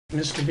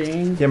Mr.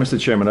 Bean? Yeah, Mr.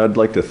 Chairman, I'd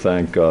like to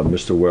thank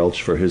Mr.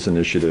 Welch for his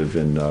initiative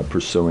in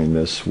pursuing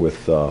this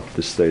with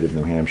the state of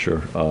New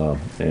Hampshire.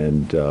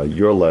 And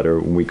your letter,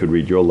 when we could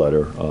read your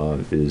letter,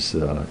 is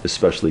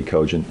especially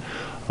cogent.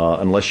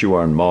 Unless you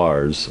are on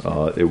Mars,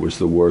 it was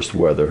the worst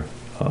weather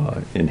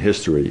in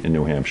history in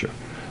New Hampshire.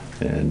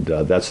 And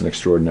that's an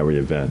extraordinary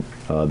event.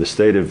 The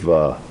state of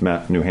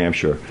New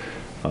Hampshire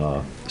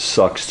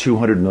sucks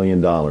 $200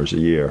 million a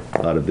year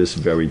out of this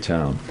very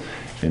town.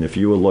 And if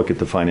you will look at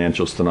the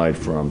financials tonight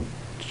from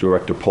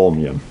Director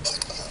Polmium,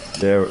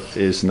 there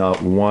is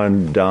not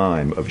one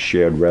dime of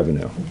shared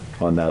revenue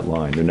on that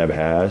line. There never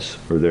has,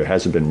 or there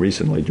hasn't been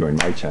recently during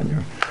my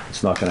tenure.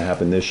 It's not going to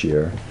happen this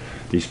year.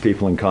 These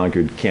people in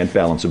Concord can't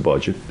balance a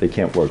budget. They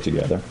can't work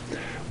together.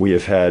 We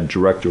have had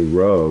Director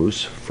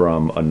Rose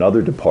from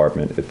another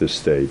department at this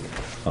state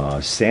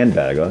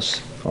sandbag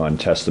us on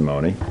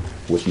testimony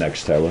with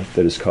Nextella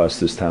that has cost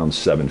this town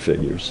 7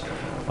 figures.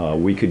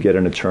 We could get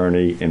an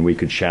attorney and we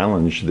could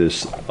challenge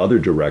this other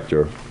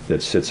director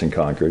that sits in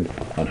Concord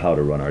on how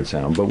to run our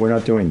town, but we're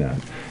not doing that.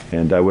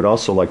 And I would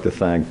also like to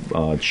thank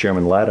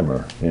Chairman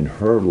Latimer in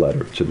her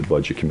letter to the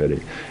Budget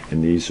Committee.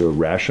 And these are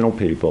rational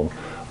people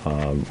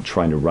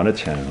trying to run a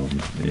town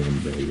in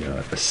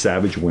a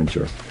savage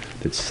winter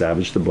that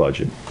savaged the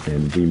budget,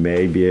 and we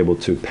may be able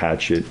to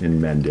patch it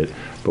and mend it,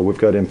 but we've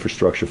got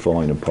infrastructure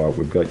falling apart,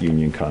 we've got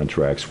union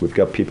contracts, we've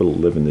got people that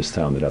live in this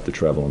town that have to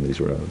travel on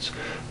these roads.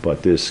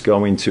 But this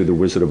going to the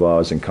Wizard of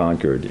Oz in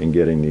Concord and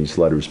getting these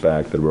letters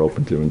back that are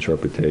open to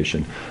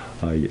interpretation,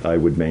 I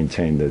would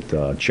maintain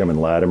that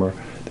Chairman Latimer,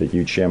 that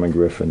you, Chairman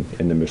Griffin,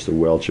 and that Mr.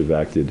 Welch have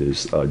acted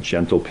as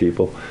gentle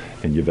people,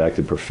 and you've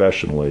acted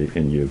professionally,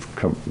 and you've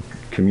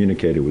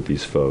communicated with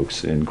these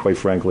folks. And quite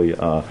frankly,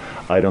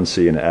 I don't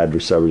see an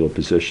adversarial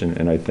position,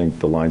 and I think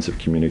the lines of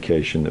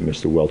communication that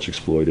Mr. Welch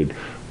exploited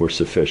were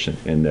sufficient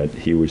in that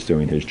he was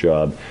doing his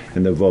job,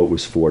 and the vote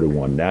was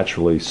 4-1.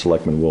 Naturally,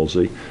 Selectman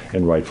Woolsey,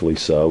 and rightfully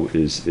so,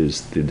 is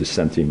the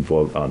dissenting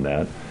vote on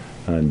that.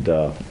 And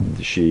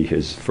she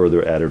has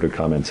further added a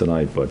comment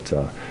tonight, but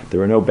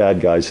there are no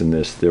bad guys in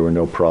this. There were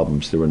no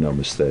problems. There were no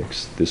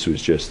mistakes. This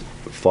was just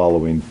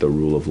following the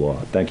rule of law.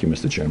 Thank you,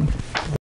 Mr. Chairman.